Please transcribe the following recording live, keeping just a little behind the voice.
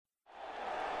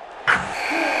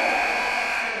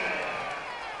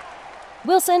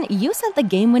Wilson, you sent the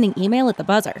game-winning email at the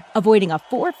buzzer, avoiding a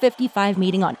 4:55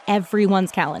 meeting on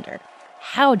everyone's calendar.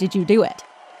 How did you do it?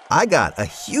 I got a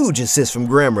huge assist from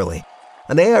Grammarly,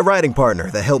 an AI writing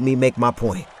partner that helped me make my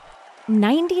point.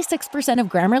 96% of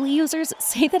Grammarly users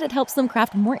say that it helps them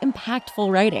craft more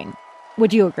impactful writing.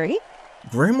 Would you agree?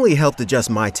 Grammarly helped adjust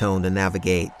my tone to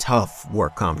navigate tough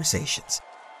work conversations.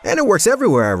 And it works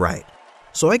everywhere I write,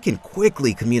 so I can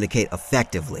quickly communicate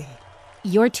effectively.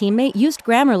 Your teammate used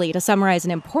Grammarly to summarize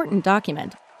an important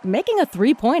document, making a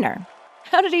 3-pointer.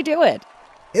 How did he do it?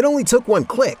 It only took one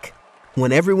click.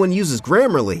 When everyone uses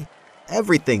Grammarly,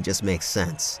 everything just makes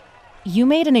sense. You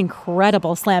made an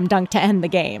incredible slam dunk to end the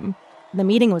game. The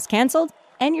meeting was canceled,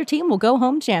 and your team will go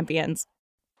home champions.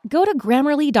 Go to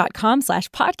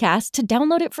Grammarly.com/podcast to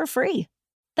download it for free.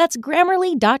 That's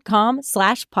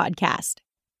Grammarly.com/podcast.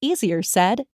 Easier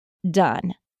said,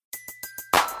 done.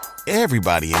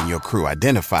 Everybody in your crew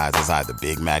identifies as either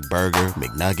Big Mac Burger,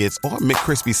 McNuggets, or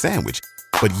McCrispy Sandwich.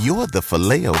 But you're the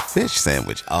Filet-O-Fish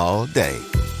Sandwich all day.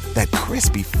 That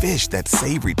crispy fish, that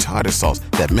savory tartar sauce,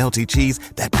 that melty cheese,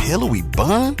 that pillowy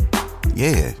bun.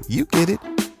 Yeah, you get it.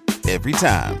 Every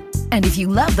time. And if you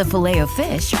love the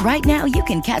Filet-O-Fish, right now you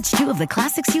can catch 2 of the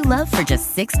classics you love for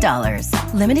just $6.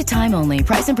 Limited time only.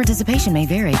 Price and participation may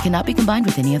vary. Cannot be combined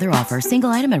with any other offer. Single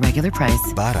item at regular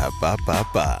price.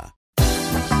 Ba-da-ba-ba-ba.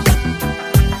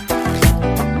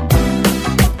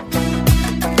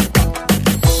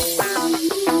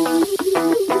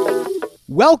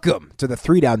 Welcome to the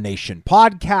 3 Down Nation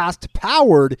podcast,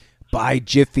 powered by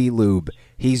Jiffy Lube.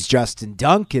 He's Justin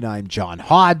Dunk and I'm John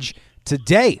Hodge.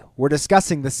 Today, we're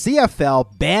discussing the CFL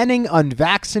banning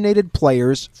unvaccinated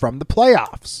players from the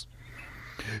playoffs.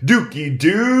 Dookie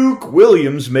Duke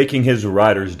Williams making his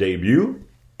Riders debut.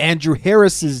 Andrew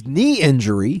Harris's knee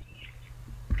injury.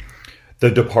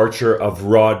 The departure of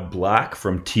Rod Black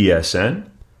from TSN.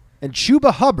 And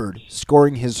Chuba Hubbard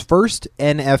scoring his first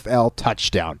NFL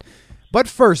touchdown. But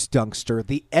first, Dunkster,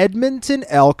 the Edmonton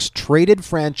Elks traded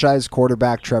franchise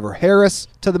quarterback Trevor Harris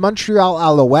to the Montreal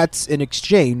Alouettes in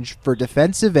exchange for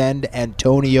defensive end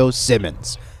Antonio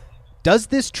Simmons. Does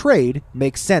this trade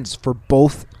make sense for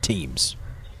both teams?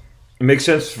 It makes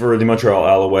sense for the Montreal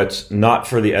Alouettes, not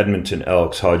for the Edmonton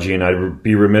Elks, Haji. And I'd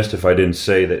be remiss if I didn't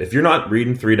say that if you're not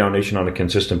reading 3 Down Nation on a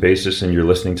consistent basis and you're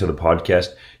listening to the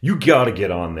podcast, you got to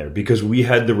get on there, because we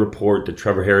had the report that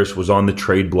Trevor Harris was on the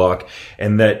trade block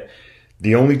and that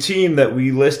the only team that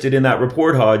we listed in that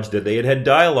report, Hodge, that they had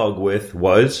dialogue with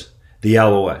was the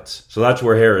Alouettes. So that's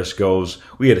where Harris goes.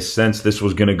 We had a sense this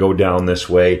was going to go down this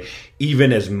way,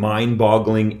 even as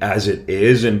mind-boggling as it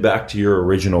is. And back to your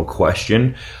original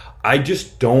question, I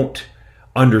just don't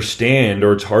understand,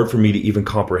 or it's hard for me to even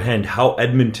comprehend, how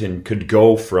Edmonton could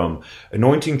go from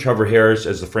anointing Trevor Harris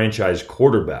as the franchise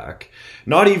quarterback,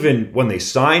 not even when they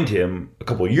signed him a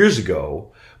couple of years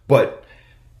ago, but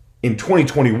in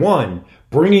 2021,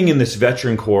 bringing in this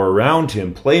veteran core around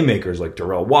him, playmakers like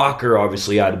Darrell Walker,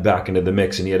 obviously added back into the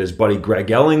mix, and he had his buddy Greg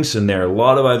Ellingson there, a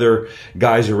lot of other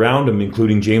guys around him,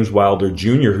 including James Wilder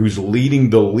Jr., who's leading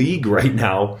the league right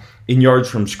now in yards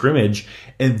from scrimmage,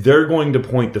 and they're going to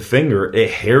point the finger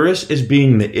at Harris as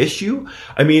being the issue.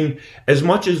 I mean, as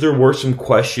much as there were some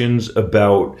questions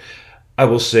about, I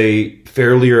will say,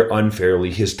 fairly or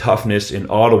unfairly, his toughness in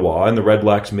Ottawa, and the Red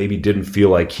Blacks maybe didn't feel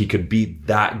like he could be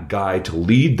that guy to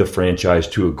lead the franchise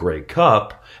to a Grey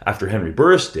Cup after Henry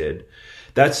Burris did.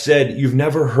 That said, you've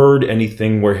never heard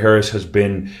anything where Harris has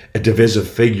been a divisive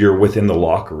figure within the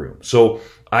locker room. So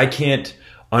I can't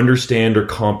understand or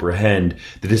comprehend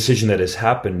the decision that has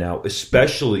happened now,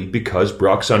 especially because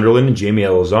Brock Sunderland and Jamie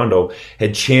Elizondo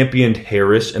had championed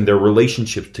Harris and their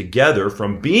relationships together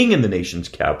from being in the nation's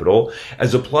capital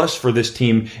as a plus for this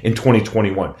team in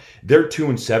 2021. They're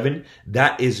 2-7.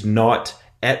 That is not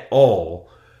at all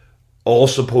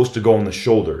supposed to go on the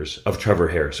shoulders of Trevor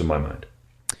Harris in my mind.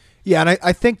 Yeah, and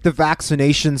I think the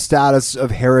vaccination status of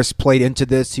Harris played into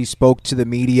this. He spoke to the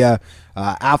media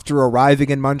after arriving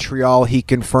in Montreal. He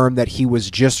confirmed that he was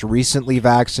just recently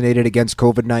vaccinated against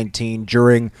COVID-19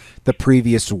 during the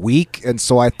previous week. And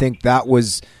so I think that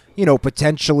was,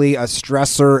 potentially a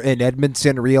stressor in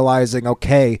Edmonton, realizing,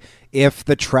 okay, if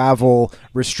the travel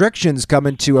restrictions come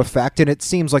into effect, and it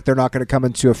seems like they're not going to come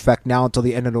into effect now until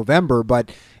the end of November,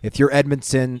 but if you're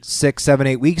Edmonton 6, 7,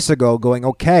 8 weeks ago going,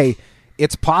 okay,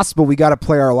 it's possible we got to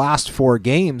play our last 4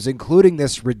 games, including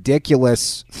this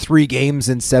ridiculous 3 games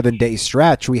in 7-day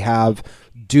stretch we have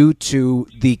due to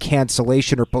the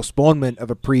cancellation or postponement of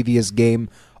a previous game.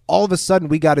 All of a sudden,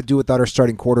 we got to do without our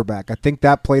starting quarterback. I think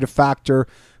that played a factor.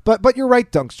 But you're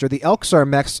right, Dunkster. The Elks are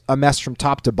a mess from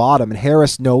top to bottom. And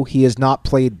Harris, no, he has not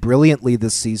played brilliantly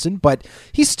this season, but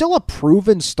he's still a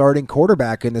proven starting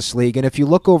quarterback in this league. And if you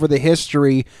look over the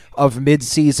history of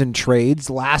midseason trades,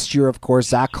 last year, of course,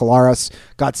 Zach Collaros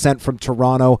got sent from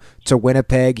Toronto to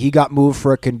Winnipeg. He got moved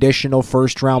for a conditional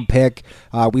first-round pick.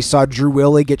 We saw Drew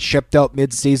Willie get shipped out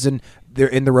midseason. They're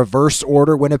in the reverse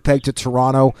order, Winnipeg to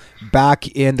Toronto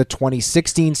back in the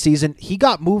 2016 season. He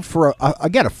got moved for,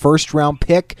 a first-round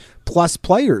pick plus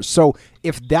players. So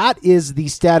if that is the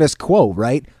status quo,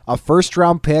 right, a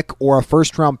first-round pick or a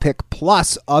first-round pick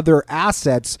plus other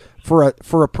assets for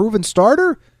a proven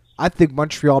starter, I think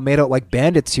Montreal made out like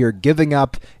bandits here, giving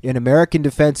up an American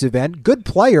defensive end, good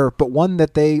player, but one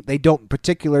that they don't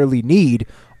particularly need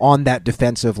on that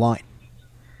defensive line.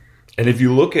 And if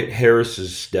you look at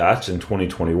Harris's stats in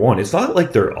 2021, it's not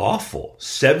like they're awful.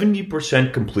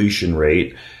 70% completion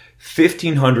rate,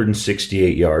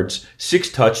 1,568 yards,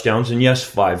 6 touchdowns, and yes,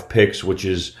 5 picks, which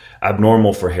is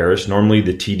abnormal for Harris. Normally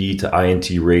the TD to INT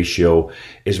ratio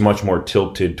is much more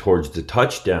tilted towards the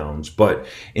touchdowns. But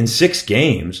in 6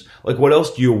 games, like, what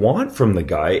else do you want from the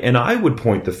guy? And I would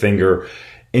point the finger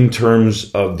in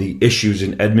terms of the issues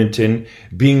in Edmonton,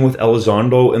 being with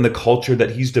Elizondo and the culture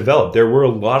that he's developed. There were a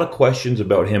lot of questions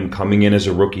about him coming in as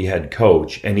a rookie head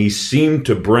coach, and he seemed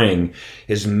to bring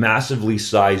his massively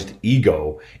sized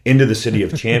ego into the City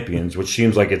of Champions, which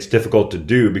seems like it's difficult to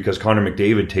do because Connor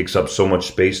McDavid takes up so much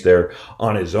space there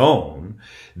on his own.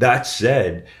 That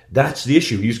said, that's the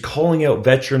issue. He's calling out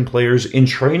veteran players in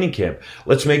training camp.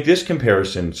 Let's make this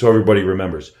comparison so everybody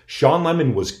remembers. Sean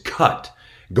Lemon was cut,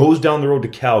 goes down the road to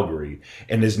Calgary,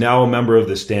 and is now a member of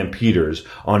the Stampeders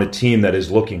on a team that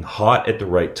is looking hot at the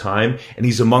right time, and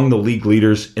he's among the league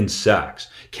leaders in sacks.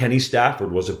 Kenny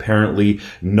Stafford was apparently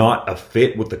not a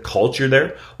fit with the culture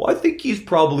there. Well, I think he's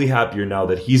probably happier now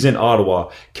that he's in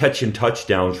Ottawa catching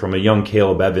touchdowns from a young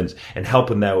Caleb Evans and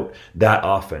helping out that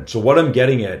offense. So what I'm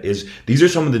getting at is these are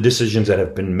some of the decisions that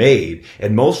have been made,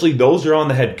 and mostly those are on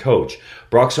the head coach.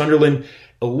 Brock Sunderland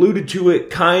alluded to it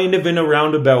kind of in a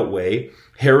roundabout way.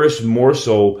 Harris more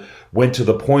so went to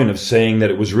the point of saying that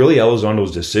it was really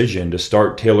Elizondo's decision to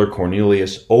start Taylor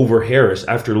Cornelius over Harris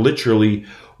after literally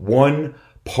one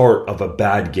part of a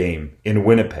bad game in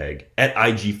Winnipeg at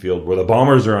IG Field, where the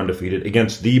Bombers are undefeated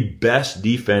against the best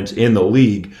defense in the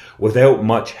league without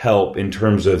much help in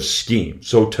terms of scheme.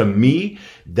 So to me,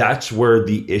 that's where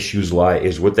the issues lie,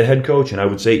 is with the head coach, and I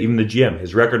would say even the GM.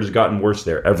 His record has gotten worse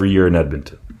there every year in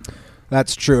Edmonton.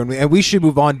 That's true, and we should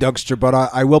move on, Dunkster, but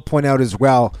I will point out as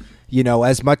well,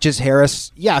 as much as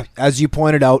Harris, as you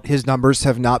pointed out, his numbers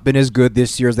have not been as good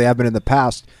this year as they have been in the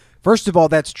past. First of all,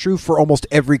 that's true for almost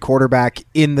every quarterback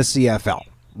in the CFL,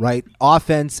 right?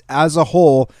 Offense as a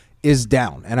whole is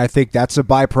down, and I think that's a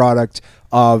byproduct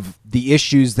of the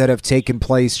issues that have taken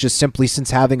place just simply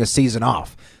since having a season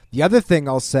off. The other thing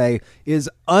I'll say is,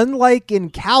 unlike in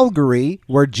Calgary,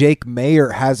 where Jake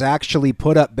Maier has actually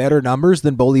put up better numbers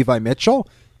than Bo Levi Mitchell,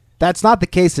 that's not the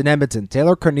case in Edmonton.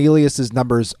 Taylor Cornelius'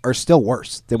 numbers are still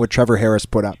worse than what Trevor Harris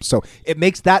put up. So it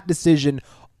makes that decision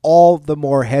all the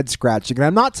more head-scratching. And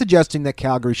I'm not suggesting that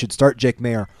Calgary should start Jake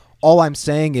Maier. All I'm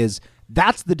saying is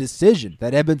that's the decision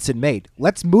that Edmonton made.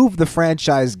 Let's move the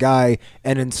franchise guy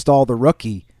and install the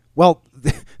rookie. Well,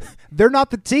 they're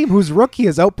not the team whose rookie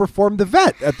has outperformed the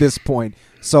vet at this point.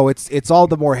 So it's all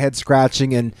the more head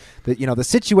scratching, and the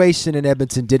situation in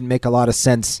Edmonton didn't make a lot of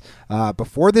sense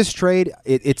before this trade.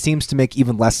 It seems to make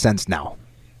even less sense now.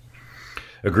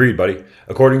 Agreed, buddy.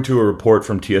 According to a report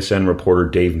from TSN reporter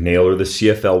Dave Naylor, the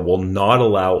CFL will not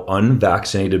allow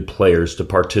unvaccinated players to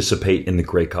participate in the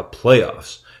Grey Cup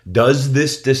playoffs. Does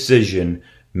this decision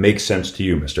make sense to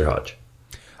you, Mr. Hodge?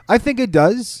 I think it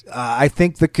does. I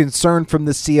think the concern from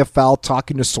the CFL,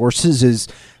 talking to sources, is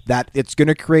that it's going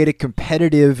to create a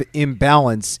competitive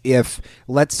imbalance if,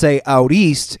 let's say, out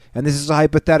east, and this is a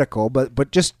hypothetical,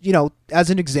 but just, as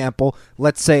an example,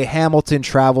 let's say Hamilton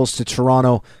travels to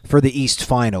Toronto for the East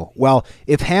Final. Well,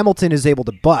 if Hamilton is able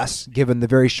to bus, given the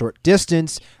very short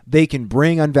distance, they can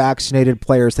bring unvaccinated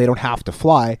players, they don't have to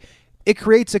fly. It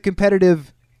creates a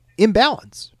competitive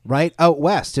imbalance, right, out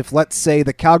west. If, let's say,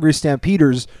 the Calgary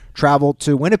Stampeders travel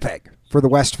to Winnipeg for the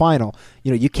West Final,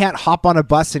 you can't hop on a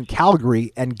bus in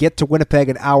Calgary and get to Winnipeg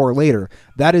an hour later.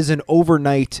 That is an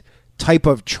overnight type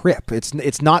of trip.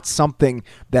 It's not something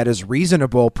that is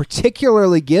reasonable,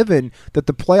 particularly given that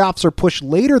the playoffs are pushed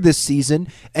later this season,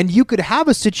 and you could have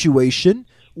a situation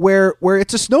where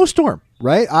it's a snowstorm,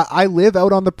 right? I live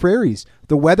out on the prairies.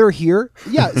 The weather here,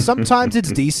 sometimes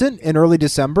it's decent in early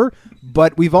December,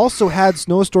 but we've also had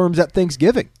snowstorms at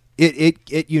Thanksgiving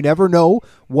You never know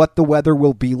what the weather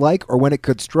will be like or when it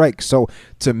could strike. So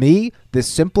to me, this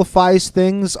simplifies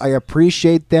things. I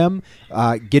appreciate them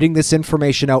getting this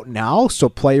information out now so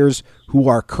players who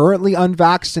are currently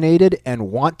unvaccinated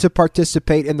and want to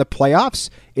participate in the playoffs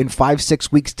in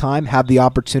 5-6 weeks' time have the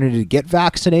opportunity to get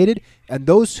vaccinated. And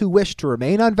those who wish to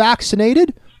remain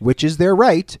unvaccinated, which is their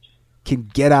right, can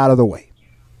get out of the way.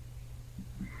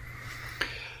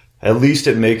 At least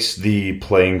it makes the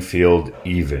playing field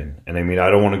even. And I mean,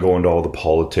 I don't want to go into all the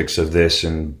politics of this,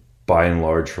 and by and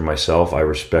large for myself, I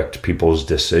respect people's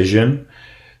decision.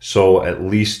 So at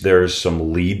least there's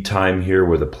some lead time here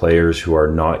where the players who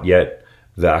are not yet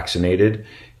vaccinated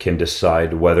can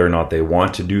decide whether or not they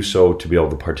want to do so to be able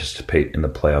to participate in the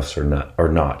playoffs or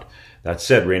not. That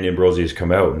said, Randy Ambrosie has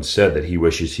come out and said that he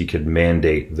wishes he could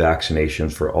mandate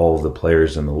vaccinations for all of the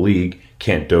players in the league.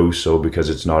 Can't do so because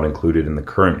it's not included in the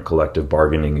current collective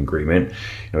bargaining agreement.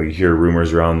 You hear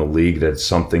rumors around the league that it's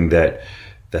something that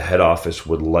the head office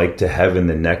would like to have in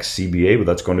the next CBA, but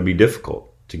that's going to be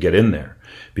difficult to get in there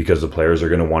because the players are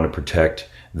going to want to protect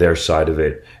their side of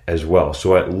it as well.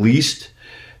 So at least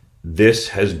this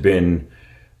has been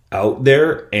out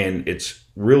there, and it's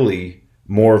really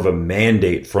more of a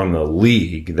mandate from the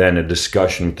league than a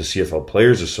discussion with the CFL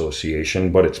Players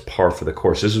Association, but it's par for the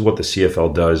course. This is what the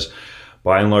CFL does,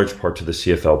 by and large part to the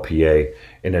CFLPA,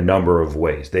 in a number of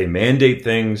ways. They mandate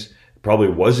things, probably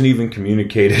wasn't even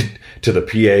communicated to the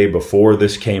PA before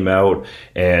this came out,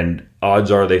 and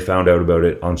odds are they found out about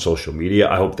it on social media.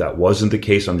 I hope that wasn't the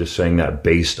case. I'm just saying that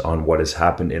based on what has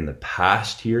happened in the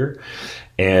past here.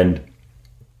 And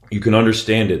you can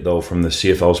understand it, though, from the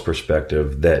CFL's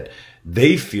perspective, that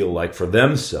they feel like for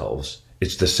themselves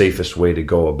it's the safest way to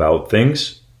go about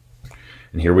things.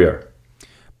 And here we are.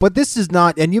 But this is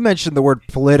not, and you mentioned the word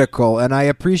political, and I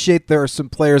appreciate there are some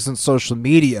players on social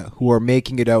media who are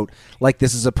making it out like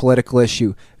this is a political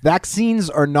issue. Vaccines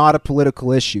are not a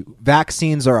political issue.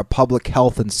 Vaccines are a public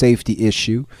health and safety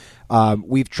issue.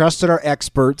 We've trusted our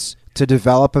experts to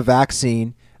develop a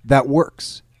vaccine that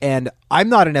works. And I'm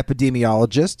not an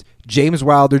epidemiologist. James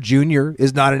Wilder Jr.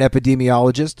 is not an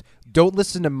epidemiologist. Don't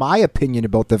listen to my opinion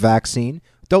about the vaccine.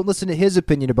 Don't listen to his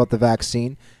opinion about the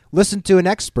vaccine. Listen to an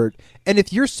expert. And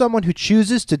if you're someone who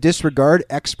chooses to disregard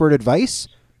expert advice,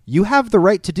 you have the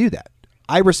right to do that.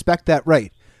 I respect that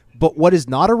right. But what is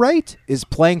not a right is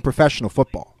playing professional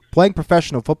football. Playing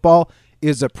professional football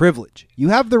is a privilege. You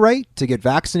have the right to get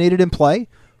vaccinated and play,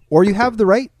 or you have the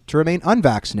right to remain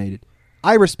unvaccinated.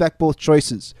 I respect both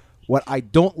choices. What I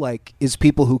don't like is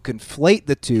people who conflate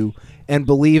the two and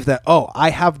believe that, I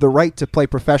have the right to play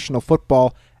professional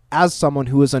football as someone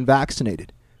who is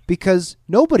unvaccinated. Because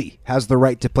nobody has the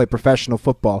right to play professional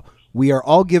football. We are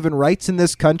all given rights in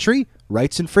this country,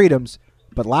 rights and freedoms.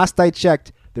 But last I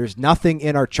checked, there's nothing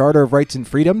in our Charter of Rights and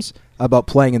Freedoms about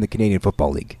playing in the Canadian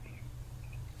Football League.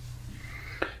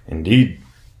 Indeed.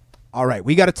 All right,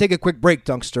 we got to take a quick break,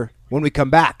 Dunkster. When we come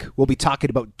back, we'll be talking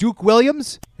about Duke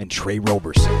Williams and Trey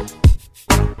Roberson.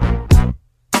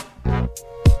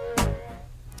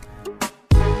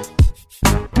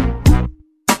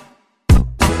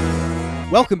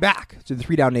 Welcome back to the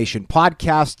 3 Down Nation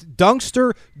podcast.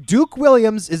 Dunkster, Duke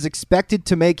Williams is expected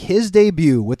to make his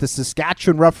debut with the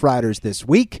Saskatchewan Roughriders this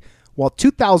week, while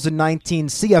 2019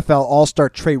 CFL All-Star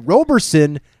Trey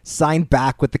Roberson signed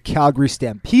back with the Calgary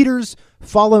Stampeders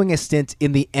following a stint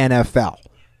in the NFL.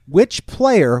 Which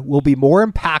player will be more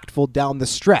impactful down the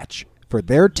stretch for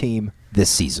their team this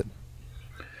season?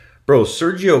 Bro,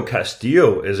 Sergio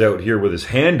Castillo is out here with his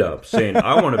hand up saying,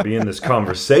 I want to be in this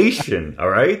conversation, all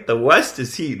right? The West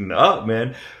is heating up,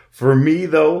 man. For me,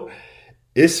 though,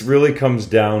 this really comes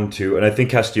down to, and I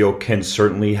think Castillo can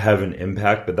certainly have an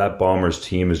impact, but that Bombers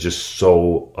team is just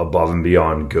so above and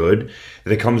beyond good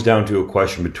that it comes down to a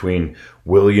question between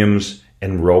Williams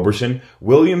and Roberson.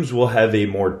 Williams will have a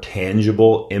more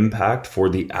tangible impact for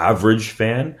the average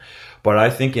fan, but I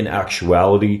think in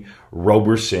actuality,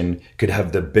 Roberson could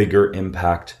have the bigger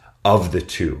impact of the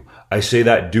two. I say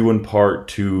that due in part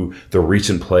to the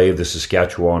recent play of the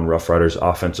Saskatchewan Roughriders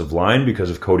offensive line because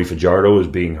if Cody Fajardo is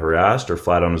being harassed or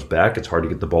flat on his back, it's hard to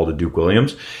get the ball to Duke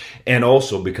Williams. And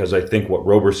also because I think what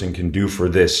Roberson can do for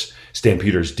this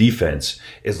Stampeders defense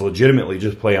is legitimately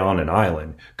just play on an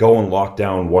island, go and lock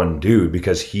down one dude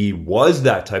because he was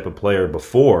that type of player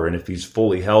before. And if he's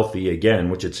fully healthy again,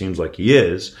 which it seems like he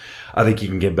is, I think he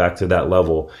can get back to that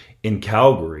level in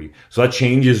Calgary. So that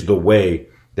changes the way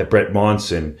that Brett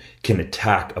Monson can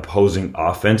attack opposing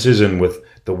offenses. And with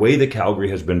the way that Calgary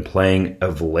has been playing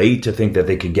of late, to think that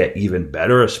they could get even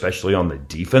better, especially on the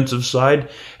defensive side,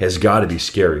 has got to be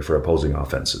scary for opposing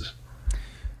offenses.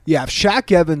 Yeah, if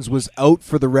Shaq Evans was out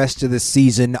for the rest of the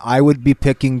season, I would be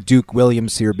picking Duke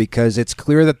Williams here because it's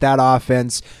clear that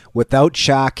offense, without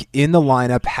Shaq in the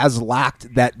lineup, has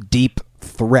lacked that deep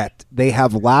threat. They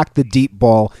have lacked the deep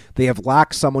ball. They have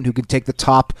lacked someone who can take the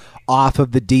top off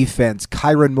of the defense.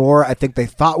 Kyron Moore, I think they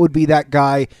thought would be that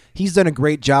guy. He's done a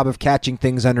great job of catching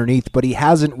things underneath, but he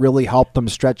hasn't really helped them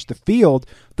stretch the field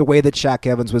the way that Shaq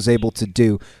Evans was able to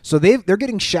do. So they're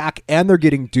getting Shaq and they're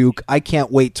getting Duke. I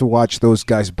can't wait to watch those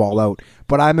guys ball out.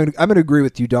 But I'm going to agree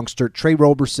with you, Dunkster. Trey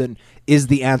Roberson is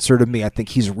the answer to me. I think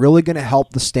he's really going to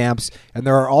help the Stamps. And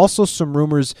there are also some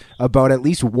rumors about at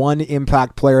least one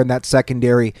impact player in that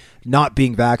secondary not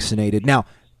being vaccinated. Now,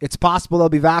 it's possible they'll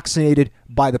be vaccinated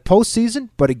by the postseason,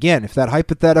 but again, if that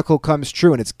hypothetical comes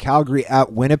true and it's Calgary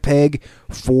at Winnipeg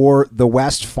for the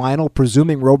West Final,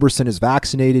 presuming Roberson is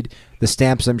vaccinated, the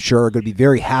Stamps, I'm sure, are going to be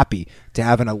very happy to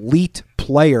have an elite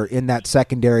player in that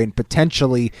secondary and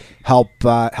potentially help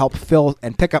fill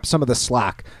and pick up some of the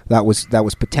slack that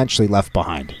was potentially left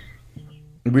behind.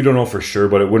 We don't know for sure,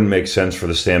 but it wouldn't make sense for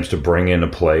the Stamps to bring in a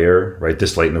player right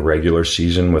this late in the regular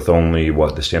season with only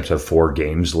the Stamps have 4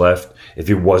 games left if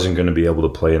he wasn't going to be able to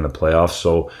play in the playoffs.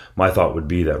 So my thought would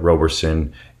be that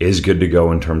Roberson is good to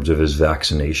go in terms of his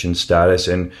vaccination status.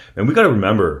 And we got to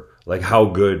remember how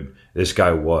good this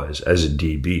guy was as a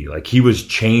DB. He was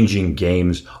changing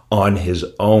games on his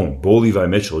own. Bo Levi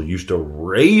Mitchell used to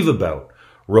rave about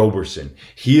Roberson.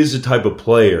 He is the type of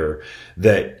player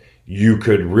that you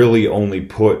could really only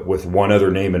put with one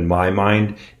other name in my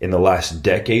mind in the last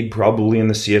decade, probably in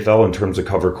the CFL in terms of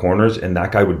cover corners, and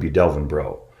that guy would be Delvin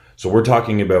Breaux. So we're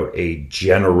talking about a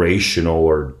generational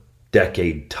or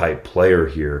decade type player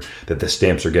here that the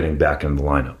Stamps are getting back in the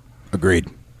lineup. Agreed.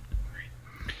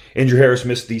 Andrew Harris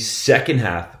missed the second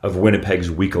half of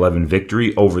Winnipeg's Week 11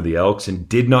 victory over the Elks and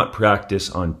did not practice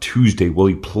on Tuesday. Will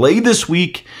he play this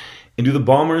week? And do the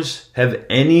Bombers have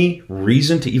any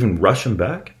reason to even rush him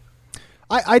back?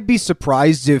 I'd be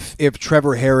surprised if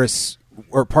Trevor Harris,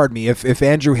 or pardon me, if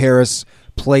Andrew Harris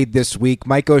played this week.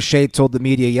 Mike O'Shea told the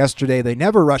media yesterday they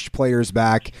never rush players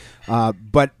back,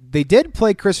 but they did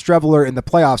play Chris Streveler in the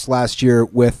playoffs last year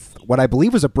with what I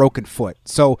believe was a broken foot.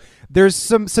 So there's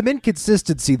some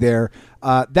inconsistency there.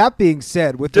 That being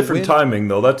said, with different timing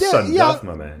though, that's sudden death,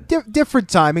 my man. Different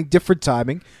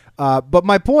timing. But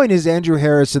my point is Andrew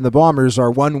Harris and the Bombers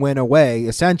are one win away,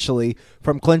 essentially,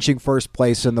 from clinching first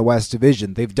place in the West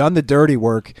Division. They've done the dirty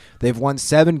work. They've won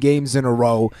 7 games in a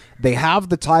row. They have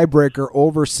the tiebreaker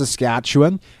over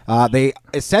Saskatchewan. They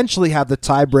essentially have the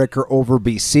tiebreaker over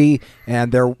BC,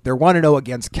 and they're 1-0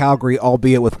 against Calgary,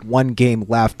 albeit with 1 game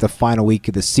left the final week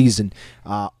of the season.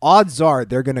 Odds are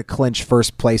they're going to clinch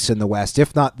first place in the West.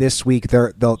 If not this week,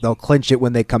 they'll clinch it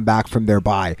when they come back from their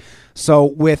bye. So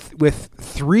with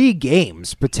 3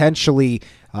 games potentially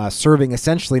serving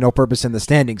essentially no purpose in the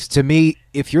standings, to me,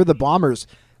 if you're the Bombers,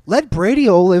 let Brady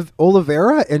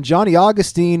Oliveira and Johnny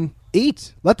Augustine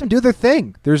eat. Let them do their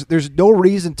thing. There's no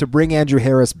reason to bring Andrew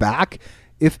Harris back.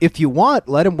 If you want,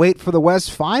 let him wait for the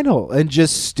West Final and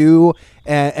just stew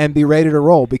and be ready to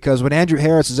roll. Because when Andrew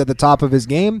Harris is at the top of his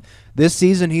game, this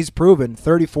season he's proven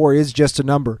 34 is just a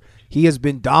number. He has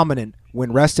been dominant.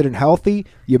 When rested and healthy,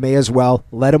 you may as well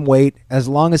let him wait as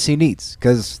long as he needs,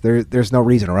 because there's no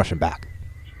reason to rush him back.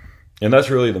 And that's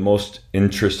really the most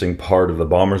interesting part of the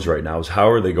Bombers right now is how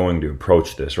are they going to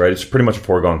approach this, right? It's pretty much a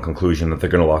foregone conclusion that they're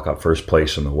going to lock up first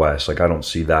place in the West. I don't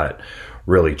see that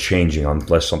really changing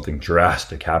unless something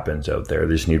drastic happens out there.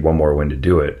 They just need one more win to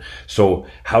do it. So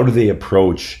how do they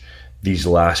approach these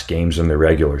last games in the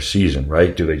regular season,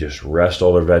 right? Do they just rest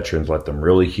all their veterans, let them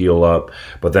really heal up?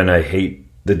 But then I hate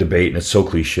the debate, and it's so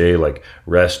cliche,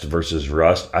 rest versus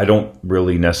rust. I don't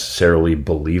really necessarily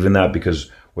believe in that,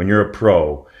 because when you're a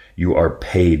pro, you are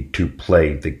paid to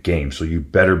play the game. So you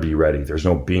better be ready. There's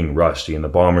no being rusty. And the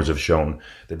Bombers have shown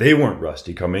that they weren't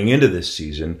rusty coming into this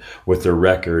season with their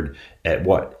record at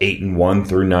 8-1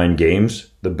 through 9 games,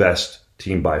 the best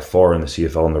team by far in the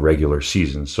CFL in the regular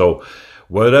season. So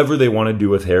whatever they want to do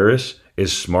with Harris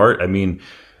is smart. I mean,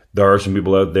 there are some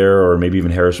people out there, or maybe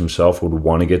even Harris himself, would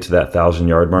want to get to that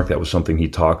 1,000-yard mark. That was something he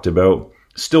talked about.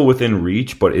 Still within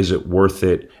reach, but is it worth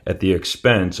it at the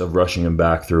expense of rushing him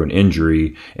back through an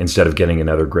injury instead of getting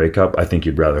another Grey Cup? I think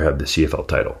you'd rather have the CFL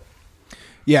title.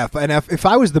 Yeah, and if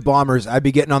I was the Bombers, I'd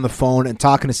be getting on the phone and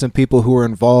talking to some people who were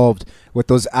involved with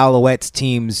those Alouettes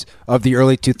teams of the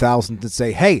early 2000s and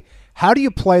say, hey, how do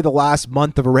you play the last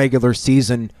month of a regular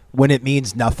season when it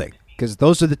means nothing? Because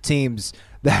those are the teams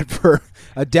that for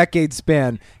a decade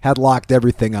span had locked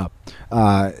everything up.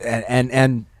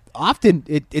 And often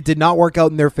it did not work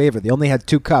out in their favor. They only had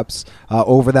 2 cups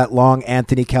over that long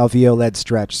Anthony Calvillo-led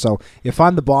stretch. So if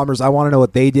I'm the Bombers, I want to know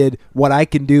what they did, what I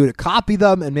can do to copy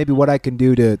them, and maybe what I can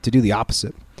do to do the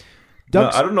opposite. No,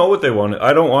 I don't know what they wanted.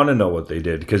 I don't want to know what they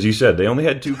did because you said they only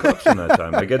had 2 cups in that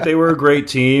time. I get they were a great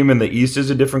team and the East is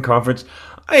a different conference.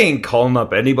 I ain't calling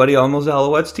up anybody on those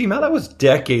Alouettes team. That was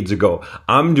decades ago.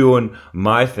 I'm doing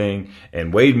my thing.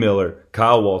 And Wade Miller,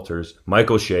 Kyle Walters,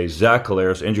 Michael Shea, Zach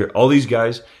Collaros, injured, all these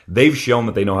guys, they've shown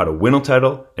that they know how to win a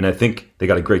title. And I think they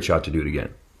got a great shot to do it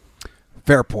again.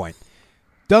 Fair point.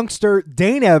 Dunkster,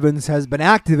 Dane Evans has been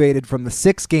activated from the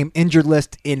 6-game injured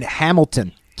list in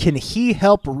Hamilton. Can he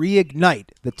help reignite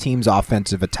the team's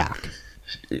offensive attack?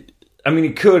 I mean,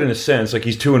 he could in a sense. Like,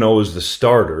 he's 2-0 as the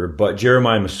starter, but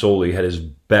Jeremiah Masoli had his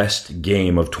best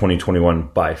game of 2021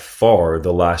 by far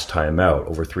the last time out.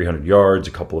 Over 300 yards,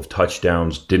 a couple of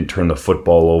touchdowns, didn't turn the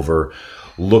football over,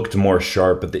 looked more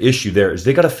sharp. But the issue there is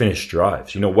they got to finish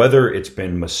drives. You know, whether it's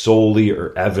been Masoli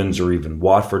or Evans or even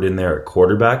Watford in there at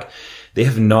quarterback, they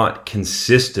have not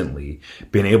consistently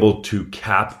been able to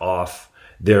cap off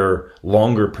their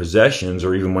longer possessions,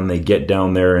 or even when they get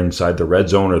down there inside the red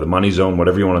zone or the money zone,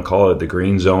 whatever you want to call it, the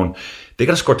green zone, they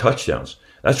got to score touchdowns.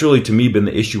 That's really, to me, been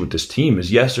the issue with this team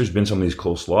is, yes, there's been some of these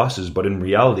close losses, but in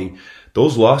reality,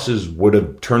 those losses would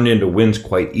have turned into wins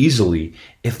quite easily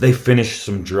if they finished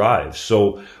some drives.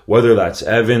 So whether that's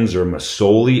Evans or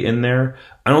Masoli in there,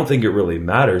 I don't think it really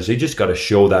matters. They just got to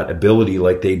show that ability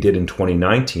like they did in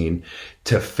 2019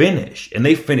 to finish. And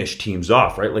they finished teams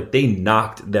off, right? Like, they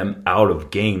knocked them out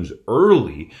of games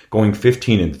early, going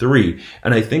 15-3.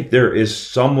 And I think there is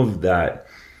some of that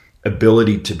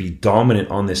ability to be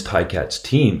dominant on this Ticats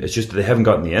team. It's just that they haven't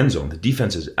gotten the end zone. The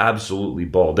defense is absolutely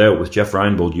balled out. With Jeff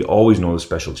Reinbold, you always know the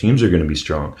special teams are going to be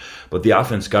strong. But the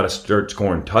offense got to start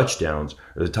scoring touchdowns,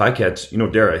 or the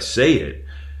Ticats, dare I say it,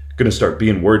 going to start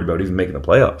being worried about even making the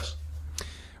playoffs.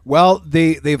 Well,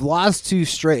 they've lost 2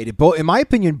 straight. In my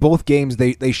opinion, both games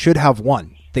they should have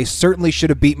won. They certainly should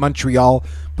have beat Montreal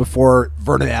before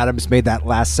Vernon Adams made that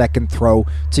last-second throw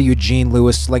to Eugene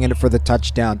Lewis, slinging it for the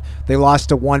touchdown. They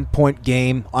lost a 1-point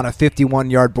game on a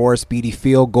 51-yard Boris Beatty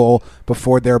field goal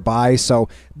before their bye. So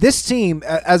this team,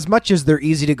 as much as they're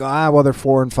easy to go, they're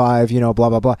 4-5, blah,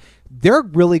 blah, blah, they're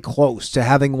really close to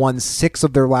having won 6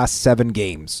 of their last 7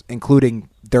 games, including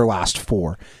their last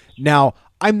 4. Now,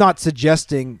 I'm not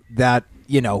suggesting that,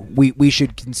 we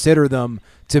should consider them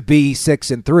to be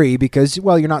 6-3 because,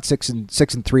 well, you're not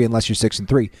 6-3 unless you're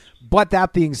 6-3. But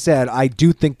that being said, I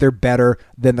do think they're better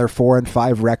than their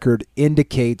 4-5 record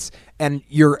indicates. And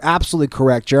you're absolutely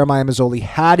correct. Jeremiah Masoli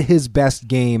had his best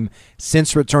game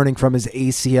since returning from his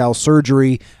ACL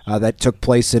surgery that took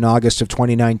place in August of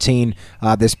 2019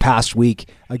 this past week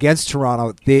against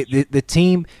Toronto. The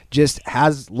team just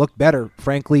has looked better,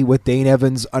 frankly, with Dane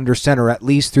Evans under center, at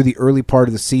least through the early part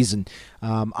of the season.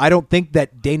 I don't think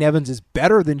that Dane Evans is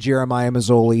better than Jeremiah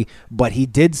Masoli, but he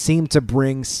did seem to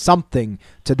bring something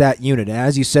to that unit. And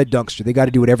as you said, Dunkster, they got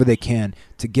to do whatever they can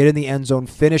to get in the end zone,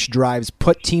 finish drives,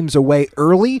 put teams away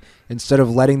early instead of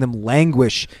letting them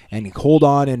languish and hold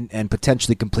on and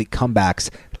potentially complete comebacks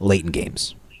late in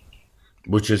games.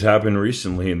 Which has happened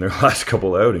recently in their last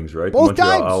couple outings, right? Both the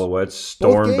Montreal times. Alouettes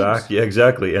stormed back. Yeah,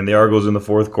 exactly. And the Argos in the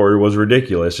fourth quarter was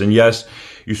ridiculous. And yes,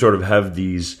 you sort of have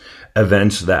these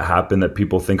events that happen that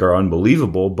people think are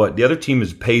unbelievable, but the other team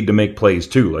is paid to make plays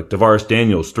too. Like Tavares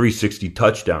Daniels, 360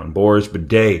 touchdown. Boris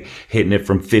Bidet hitting it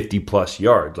from 50-plus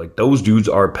yards. Like, those dudes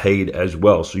are paid as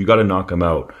well. So you got to knock them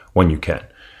out when you can.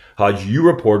 Hodge, you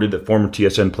reported that former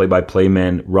TSN play-by-play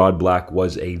man Rod Black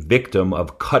was a victim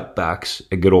of cutbacks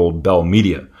at good old Bell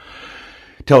Media.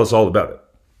 Tell us all about it.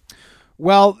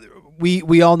 Well,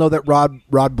 we all know that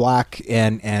Rod Black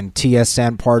and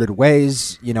TSN parted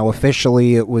ways.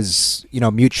 Officially it was,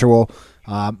 mutual.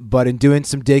 But in doing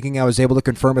some digging, I was able to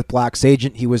confirm with Black's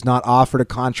agent he was not offered a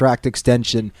contract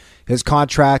extension. His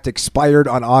contract expired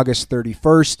on August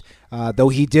 31st, though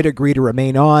he did agree to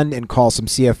remain on and call some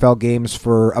CFL games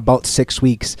for about 6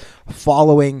 weeks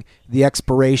following the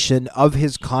expiration of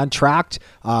his contract.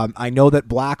 I know that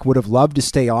Black would have loved to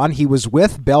stay on. He was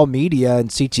with Bell Media and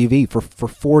CTV for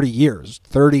 40 years,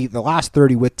 the last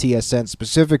 30 with TSN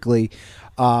specifically.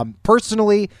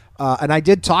 Personally, and I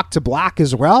did talk to Black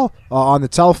as well on the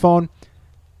telephone.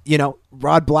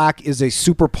 Rod Black is a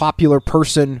super popular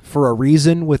person for a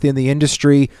reason within the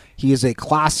industry. He is a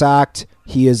class act.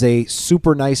 He is a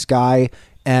super nice guy.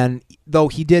 And though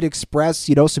he did express,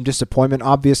 some disappointment,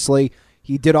 obviously,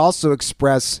 he did also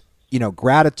express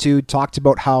gratitude, talked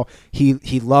about how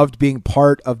he loved being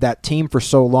part of that team for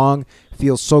so long,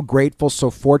 feels so grateful,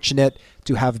 so fortunate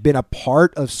to have been a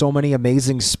part of so many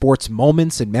amazing sports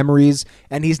moments and memories.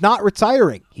 And he's not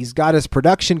retiring. He's got his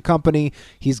production company.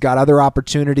 He's got other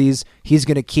opportunities. He's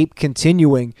going to keep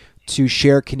continuing to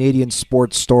share Canadian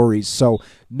sports stories. So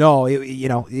no, at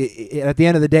the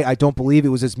end of the day, I don't believe it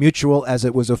was as mutual as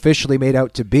it was officially made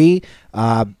out to be.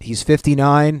 He's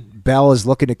 59. Bell is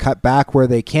looking to cut back where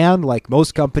they can, like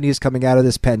most companies coming out of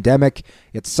this pandemic.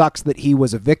 It sucks that he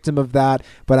was a victim of that,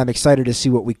 but I'm excited to see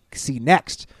what we see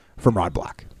next from Rod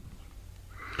Black.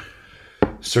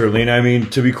 Certainly. And I mean,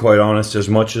 to be quite honest, as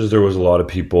much as there was a lot of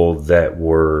people that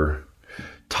were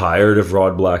tired of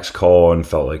Rod Black's call and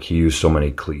felt like he used so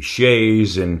many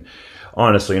cliches, and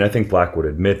honestly, and I think Black would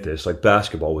admit this, like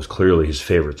basketball was clearly his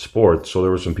favorite sport. So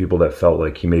there were some people that felt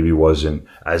like he maybe wasn't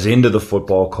as into the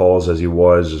football calls as he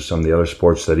was of some of the other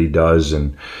sports that he does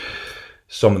and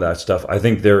some of that stuff. I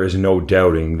think there is no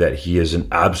doubting that he is an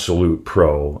absolute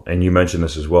pro. And you mentioned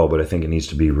this as well, but I think it needs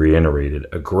to be reiterated.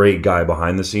 A great guy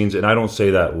behind the scenes. And I don't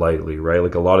say that lightly, right?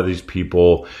 Like a lot of these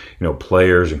people,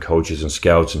 players and coaches and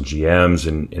scouts and GMs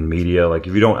and media, like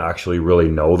if you don't actually really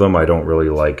know them, I don't really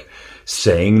like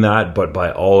saying that, but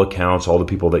by all accounts, all the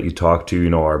people that you talk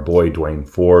to, our boy Dwayne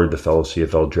Ford, the fellow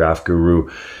CFL draft guru,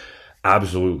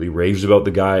 absolutely raves about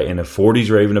the guy. And if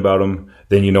 40's raving about him,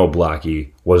 then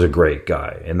Blackie was a great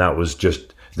guy. And that was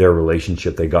just their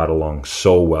relationship. They got along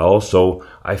so well. So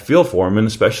I feel for him, and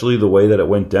especially the way that it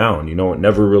went down. It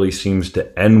never really seems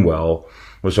to end well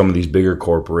with some of these bigger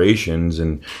corporations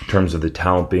in terms of the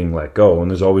talent being let go.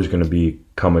 And there's always going to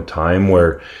come a time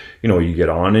where, you get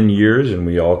on in years and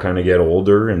we all kind of get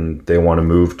older and they want to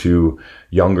move to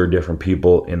younger, different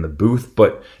people in the booth.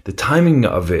 But the timing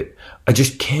of it, I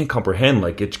just can't comprehend.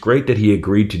 Like, it's great that he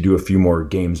agreed to do a few more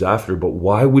games after, but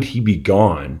why would he be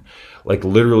gone, like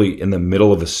literally in the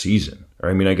middle of a season? Or,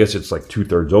 I mean, I guess it's like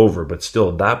 2/3 over, but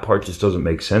still that part just doesn't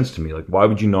make sense to me. Like, why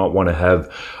would you not want to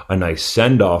have a nice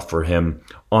send-off for him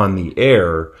on the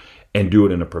air and do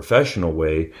it in a professional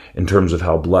way in terms of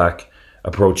how Black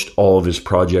approached all of his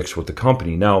projects with the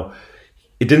company? Now,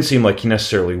 it didn't seem like he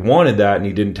necessarily wanted that, and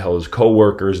he didn't tell his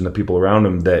coworkers and the people around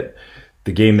him that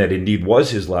the game that indeed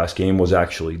was his last game was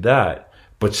actually that.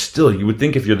 But still, you would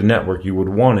think if you're the network, you would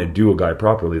want to do a guy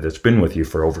properly that's been with you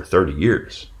for over 30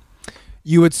 years.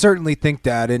 You would certainly think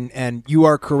that, and you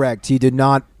are correct. He did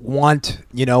not want,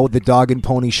 the dog and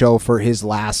pony show for his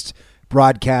last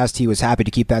broadcast. He was happy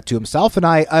to keep that to himself, and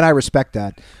I respect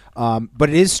that. But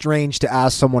it is strange to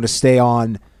ask someone to stay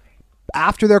on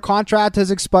after their contract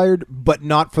has expired, but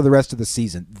not for the rest of the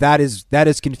season. That is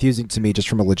confusing to me just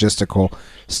from a logistical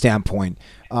standpoint.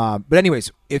 But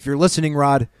anyways, if you're listening,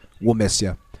 Rod, we'll miss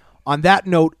you. On that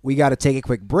note, we got to take a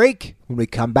quick break. When we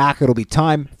come back, it'll be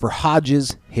time for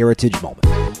Hodge's Heritage Moment.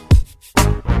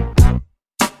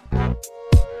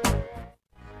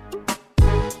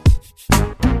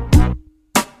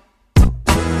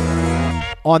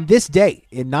 On this day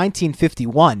in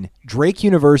 1951, Drake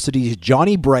University's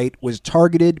Johnny Bright was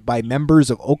targeted by members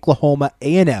of Oklahoma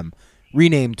A&M,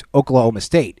 renamed Oklahoma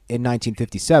State in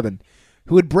 1957,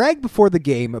 who had bragged before the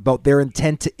game about their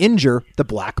intent to injure the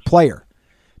black player.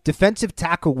 Defensive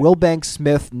tackle Wilbank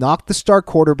Smith knocked the star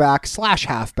quarterback /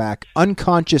 halfback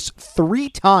unconscious 3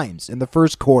 times in the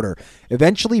first quarter,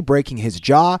 eventually breaking his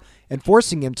jaw and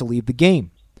forcing him to leave the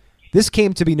game. This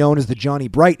came to be known as the Johnny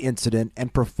Bright incident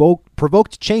and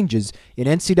provoked changes in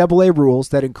NCAA rules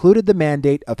that included the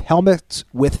mandate of helmets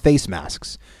with face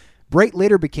masks. Bright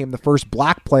later became the first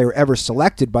black player ever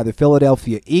selected by the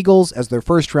Philadelphia Eagles as their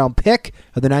first-round pick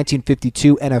of the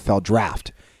 1952 NFL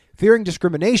Draft. Fearing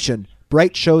discrimination,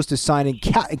 Bright chose to sign in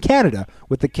Canada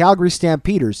with the Calgary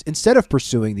Stampeders instead of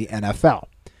pursuing the NFL.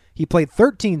 He played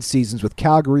 13 seasons with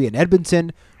Calgary and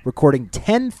Edmonton, recording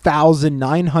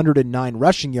 10,909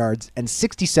 rushing yards and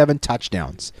 67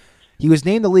 touchdowns. He was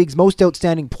named the league's most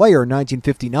outstanding player in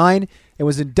 1959 and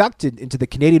was inducted into the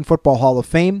Canadian Football Hall of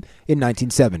Fame in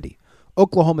 1970.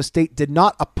 Oklahoma State did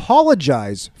not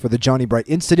apologize for the Johnny Bright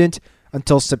incident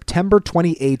until September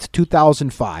 28,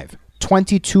 2005,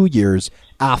 22 years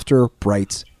after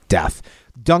Bright's death.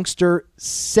 Dunkster,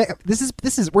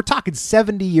 we're talking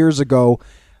 70 years ago,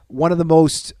 one of the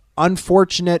most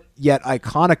unfortunate yet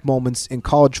iconic moments in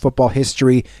college football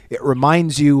history. It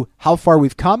reminds you how far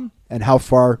we've come and how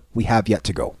far we have yet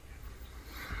to go.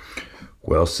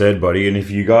 Well said, buddy. And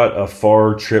if you got a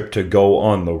far trip to go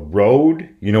on the road,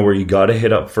 you know where you got to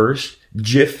hit up first?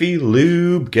 Jiffy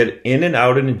Lube. Get in and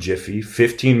out in a jiffy.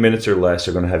 15 minutes or less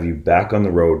are going to have you back on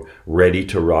the road, ready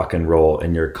to rock and roll,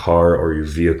 and your car or your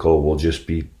vehicle will just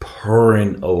be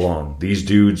purring along. These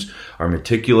dudes are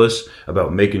meticulous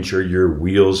about making sure your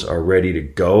wheels are ready to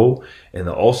go, and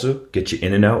they'll also get you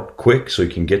in and out quick so you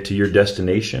can get to your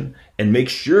destination and make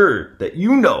sure that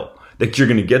you know that you're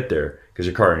going to get there because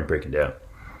your car ain't breaking down.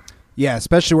 Yeah,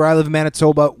 especially where I live in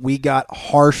Manitoba, we got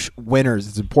harsh winters.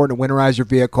 It's important to winterize your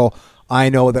vehicle. I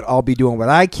know that I'll be doing what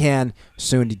I can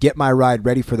soon to get my ride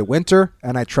ready for the winter,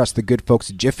 and I trust the good folks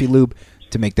at Jiffy Lube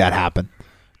to make that happen.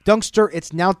 Dunkster,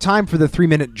 it's now time for the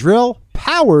 3-minute drill,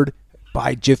 powered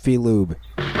by Jiffy Lube.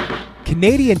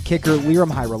 Canadian kicker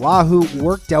Liram Hajrullahu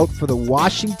worked out for the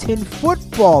Washington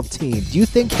football team. Do you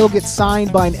think he'll get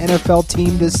signed by an NFL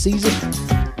team this season?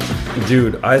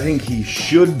 Dude, I think he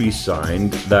should be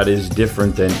signed. That is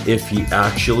different than if he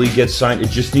actually gets signed. It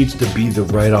just needs to be the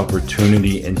right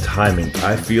opportunity and timing.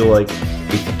 I feel like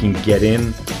if he can get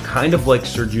in, kind of like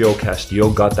Sergio Castillo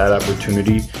got that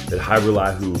opportunity, that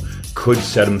Hajrullahu could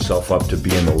set himself up to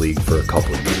be in the league for a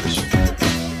couple of years.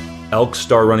 Elks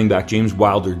star running back James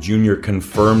Wilder Jr.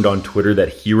 confirmed on Twitter that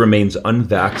he remains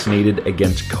unvaccinated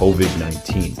against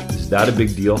COVID-19. Is that a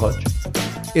big deal, Hutch?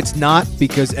 It's not,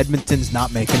 because Edmonton's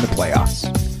not making the playoffs.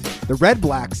 The Red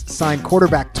Blacks signed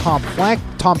quarterback Tom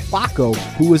Flacco,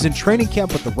 who was in training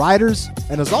camp with the Riders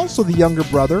and is also the younger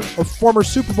brother of former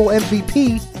Super Bowl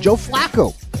MVP Joe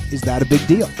Flacco. Is that a big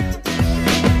deal?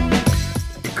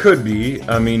 It could be.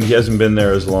 I mean, he hasn't been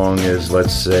there as long as,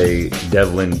 let's say,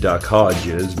 Devlin Duck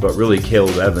Hodges, but really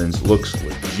Caleb Evans looks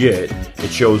legit.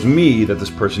 It shows me that this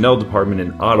personnel department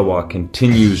in Ottawa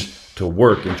continues to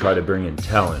work and try to bring in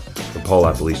talent for Paul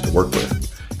LaPolice to work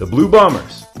with. The Blue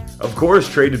Bombers, of course,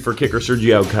 traded for kicker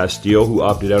Sergio Castillo, who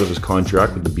opted out of his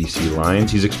contract with the BC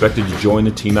Lions. He's expected to join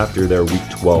the team after their Week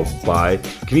 12 bye.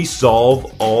 Can he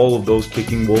solve all of those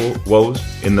kicking woes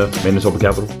in the Manitoba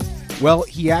Capital? Well,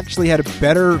 he actually had a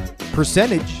better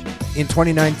percentage in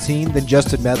 2019 than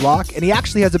Justin Medlock, and he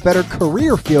actually has a better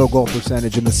career field goal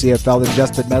percentage in the CFL than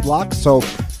Justin Medlock, so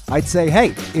I'd say,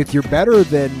 hey, if you're better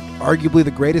than arguably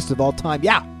the greatest of all time,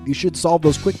 yeah, you should solve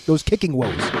those kicking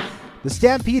woes. The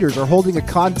Stampeders are holding a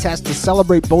contest to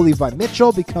celebrate Bo Levi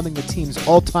Mitchell becoming the team's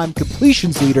all-time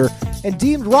completions leader and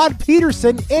deemed Rod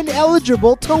Peterson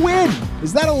ineligible to win.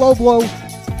 Is that a low blow?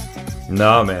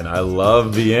 Nah, man, I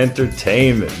love the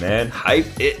entertainment, man.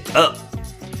 Hype it up.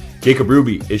 Jacob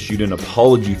Ruby issued an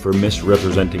apology for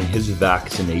misrepresenting his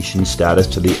vaccination status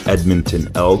to the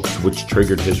Edmonton Elks, which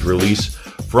triggered his release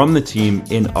from the team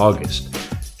in August.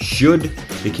 Should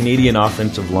the Canadian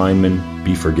offensive lineman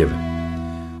be forgiven?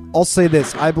 I'll say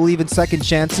this. I believe in second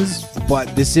chances,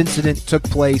 but this incident took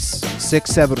place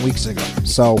 6-7 weeks ago.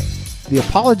 So the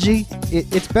apology,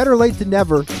 it's better late than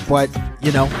never, but,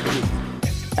 you know,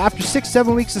 after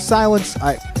 6-7 weeks of silence,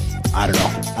 I don't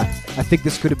know. I think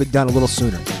this could have been done a little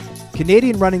sooner.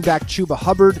 Canadian running back Chuba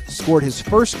Hubbard scored his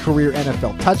first career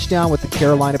NFL touchdown with the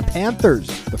Carolina Panthers,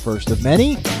 the first of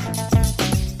many.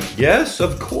 Yes,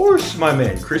 of course, my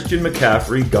man. Christian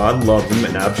McCaffrey, God love him,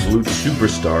 an absolute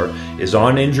superstar, is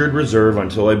on injured reserve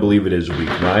until I believe it is Week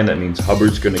 9. That means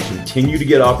Hubbard's going to continue to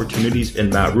get opportunities,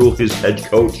 and Matt Rule, his head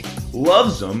coach,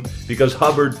 loves him because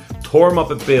Hubbard tore him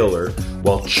up at Baylor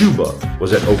while Chuba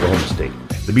was at Oklahoma State.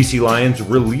 The BC Lions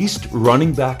released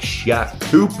running back Shaq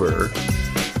Cooper,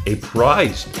 a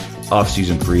prized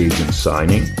offseason free agent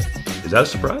signing. Is that a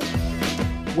surprise?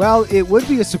 Well, it would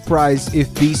be a surprise if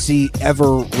BC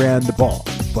ever ran the ball,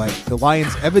 but the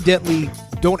Lions evidently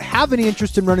don't have any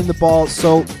interest in running the ball,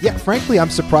 so yeah, frankly, I'm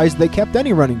surprised they kept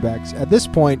any running backs. At this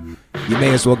point, you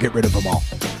may as well get rid of them all.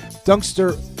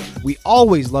 Dunkster, we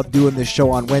always love doing this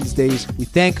show on Wednesdays. We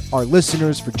thank our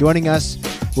listeners for joining us.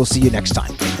 We'll see you next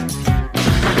time.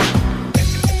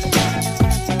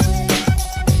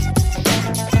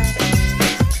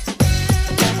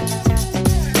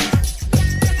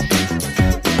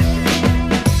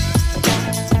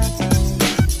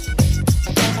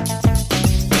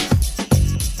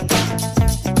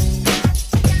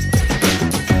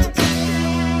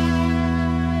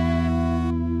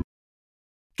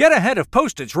 Get ahead of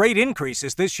postage rate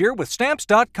increases this year with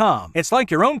Stamps.com. It's like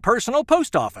your own personal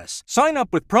post office. Sign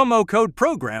up with promo code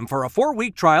PROGRAM for a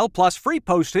 4-week trial plus free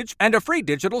postage and a free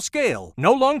digital scale.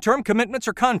 No long-term commitments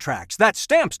or contracts. That's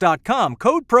Stamps.com,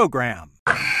 code PROGRAM.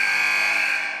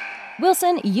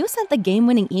 Wilson, you sent the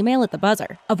game-winning email at the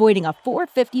buzzer, avoiding a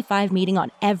 4:55 meeting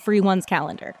on everyone's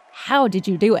calendar. How did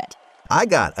you do it? I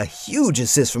got a huge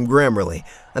assist from Grammarly,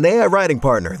 an AI writing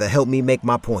partner that helped me make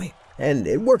my point. And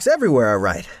it works everywhere I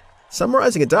write.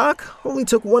 Summarizing a doc only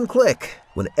took one click.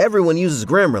 When everyone uses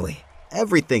Grammarly,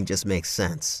 everything just makes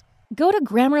sense. Go to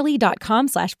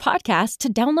Grammarly.com/podcast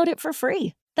to download it for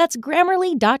free. That's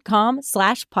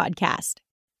Grammarly.com/podcast.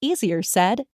 Easier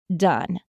said, done.